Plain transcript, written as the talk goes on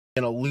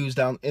gonna lose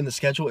down in the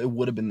schedule, it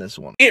would have been this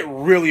one. It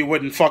really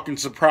wouldn't fucking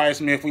surprise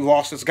me if we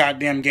lost this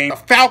goddamn game. The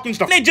Falcons,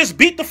 they just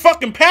beat the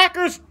fucking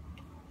Packers?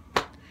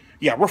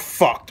 Yeah, we're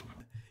fucked.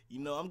 You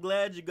know, I'm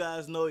glad you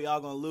guys know y'all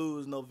gonna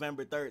lose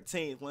November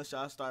 13th once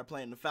y'all start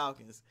playing the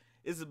Falcons.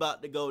 It's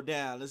about to go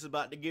down. It's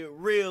about to get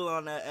real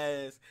on that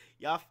ass.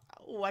 Y'all,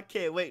 oh, I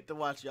can't wait to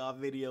watch y'all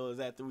videos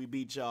after we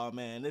beat y'all,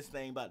 man. This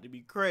thing about to be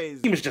crazy.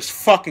 The team is just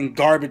fucking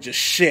garbage as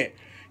shit.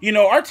 You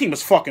know, our team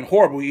is fucking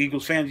horrible,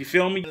 Eagles fans, you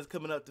feel me? It's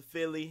coming up to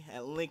Philly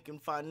at Lincoln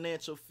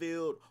Financial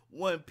Field,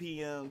 1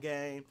 p.m.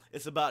 game.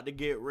 It's about to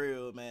get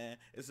real, man.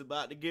 It's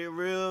about to get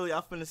real.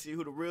 Y'all finna see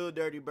who the real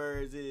Dirty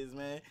Birds is,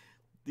 man.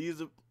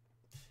 These are...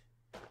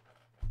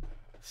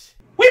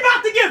 We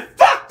about to get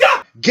fucked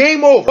up!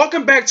 Game over.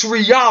 Welcome back to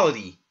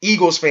reality,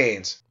 Eagles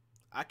fans.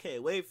 I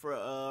can't wait for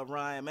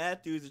Ryan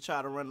Matthews to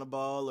try to run the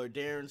ball, or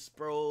Darren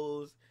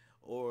Sproles,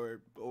 or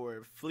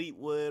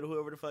Fleetwood,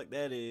 whoever the fuck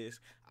that is.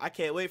 I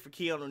can't wait for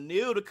Keanu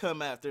Neal to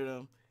come after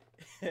them.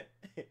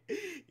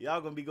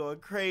 Y'all gonna be going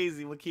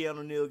crazy when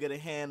Keanu Neal get a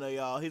hand on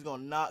y'all. He's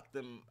gonna knock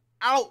them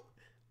out.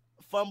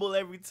 Fumble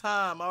every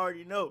time. I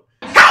already know.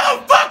 How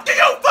the fuck do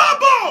you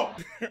fumble?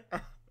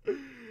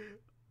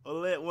 Or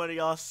let one of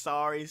y'all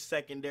sorry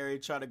secondary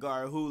try to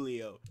guard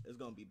Julio. It's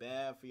gonna be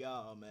bad for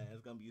y'all, man.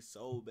 It's gonna be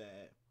so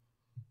bad.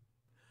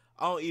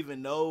 I don't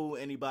even know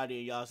anybody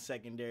in y'all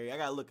secondary. I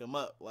gotta look them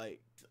up.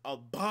 Like, a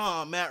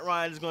bomb. Matt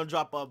Ryan is gonna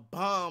drop a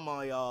bomb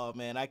on y'all,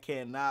 man. I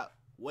cannot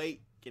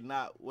wait.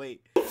 Cannot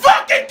wait. You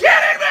fucking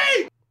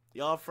kidding me?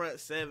 Y'all front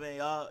seven,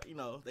 y'all, you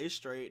know, they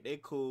straight. They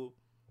cool.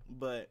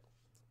 But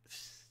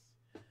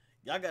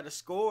y'all gotta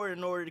score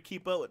in order to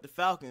keep up with the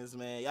Falcons,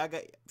 man. Y'all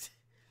got...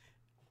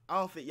 I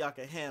don't think y'all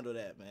can handle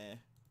that, man.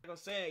 Like I'm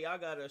saying, y'all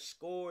gotta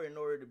score in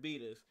order to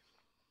beat us.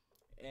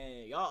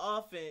 And y'all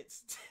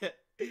offense,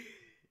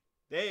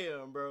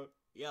 damn, bro.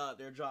 Y'all out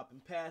there dropping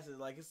passes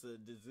like it's a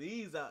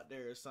disease out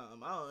there or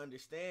something. I don't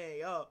understand,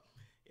 y'all.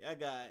 Y'all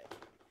got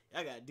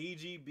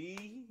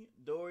DGB,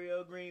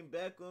 Dorial Green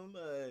Beckham,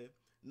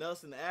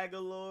 Nelson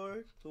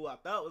Aguilar, who I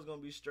thought was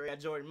gonna be straight. Got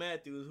Jordan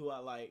Matthews, who I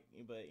like,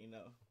 but you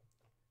know,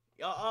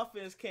 y'all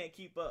offense can't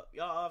keep up.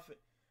 Y'all offense.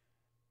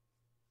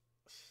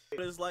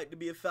 What it's like to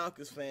be a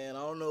Falcons fan. I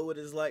don't know what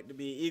it's like to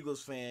be an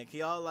Eagles fan. Can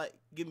y'all like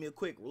give me a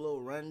quick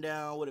little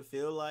rundown what it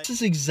feels like? This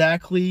is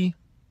exactly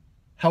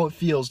how it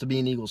feels to be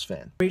an Eagles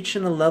fan.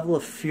 Reaching a level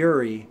of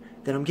fury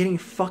that I'm getting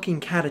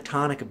fucking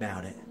catatonic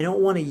about it. I don't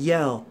want to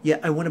yell,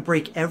 yet I want to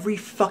break every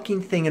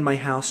fucking thing in my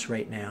house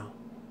right now.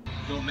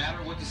 No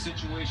matter what the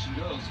situation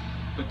goes,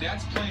 but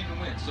that's playing to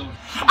win. So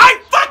I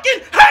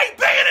fucking hate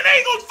being an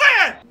Eagles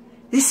fan!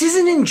 This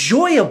isn't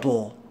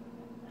enjoyable.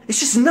 It's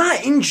just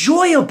not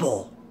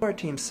enjoyable. Our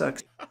team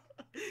sucks.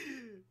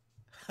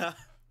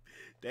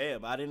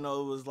 Damn, I didn't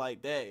know it was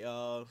like that,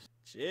 y'all.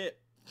 Shit.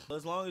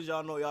 As long as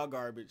y'all know y'all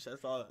garbage,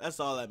 that's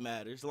all that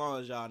matters. As long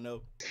as y'all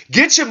know.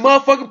 Get your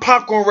motherfucking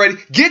popcorn ready.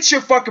 Get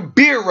your fucking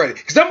beer ready.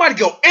 Because I'm about to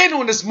go in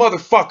on this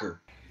motherfucker.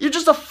 You're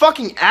just a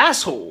fucking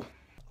asshole.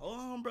 Hold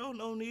on, bro.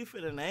 No need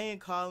for the name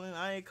calling.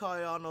 I ain't call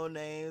y'all no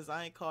names.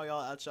 I ain't call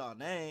y'all out y'all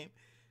name.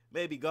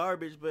 Maybe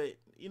garbage, but,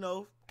 you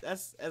know,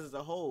 that's as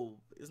a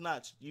whole. It's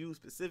not you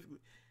specifically.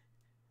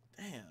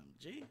 Damn,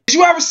 G. Did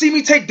you ever see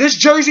me take this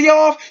jersey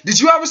off? Did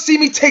you ever see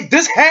me take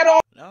this hat off?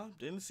 No,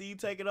 didn't see you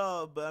take it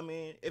off. But, I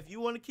mean, if you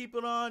want to keep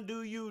it on,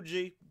 do you,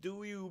 G.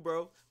 Do you,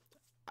 bro.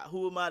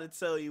 Who am I to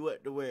tell you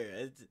what to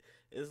wear?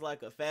 It's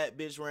like a fat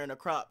bitch wearing a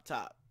crop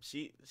top.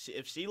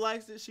 If she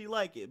likes it, she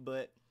like it.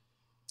 But,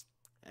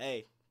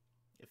 hey,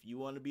 if you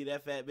want to be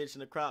that fat bitch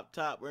in a crop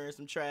top wearing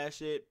some trash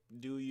shit,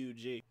 do you,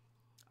 G.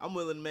 I'm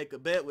willing to make a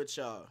bet with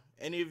y'all.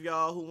 Any of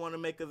y'all who want to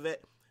make a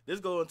bet,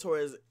 this going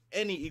towards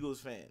any Eagles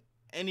fan.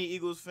 Any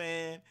Eagles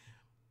fan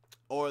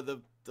or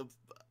the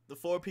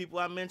 4 people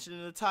I mentioned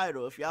in the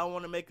title. If y'all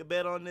want to make a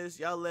bet on this,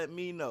 y'all let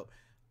me know.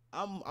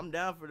 I'm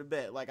down for the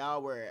bet. Like,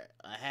 I'll wear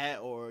a hat,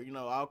 or, you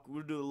know,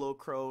 we'll do a little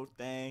crow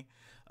thing.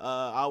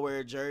 I'll wear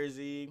a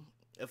jersey.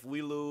 If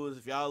we lose,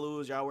 if y'all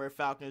lose, y'all wear a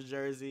Falcons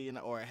jersey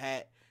or a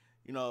hat.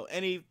 You know,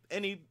 any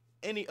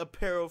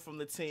apparel from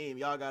the team,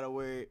 y'all gotta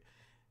wear it.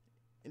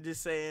 And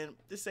just say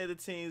the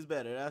team's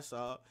better. That's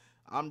all.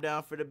 I'm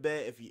down for the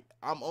bet.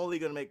 I'm only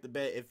gonna make the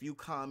bet if you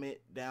comment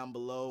down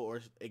below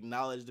or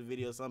acknowledge the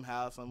video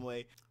somehow, some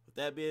way. With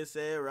that being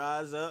said,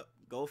 rise up,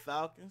 go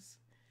Falcons.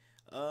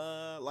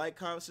 Like,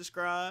 comment,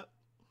 subscribe.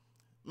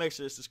 Make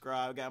sure to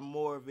subscribe. Got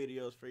more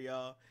videos for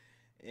y'all.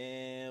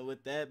 And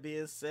with that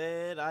being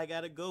said, I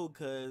gotta go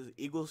because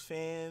Eagles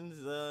fans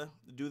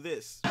do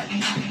this. Making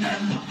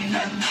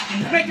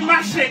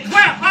my shit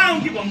clap. I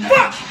don't give a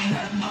fuck.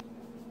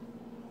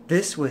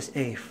 This was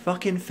a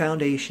fucking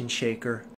foundation shaker.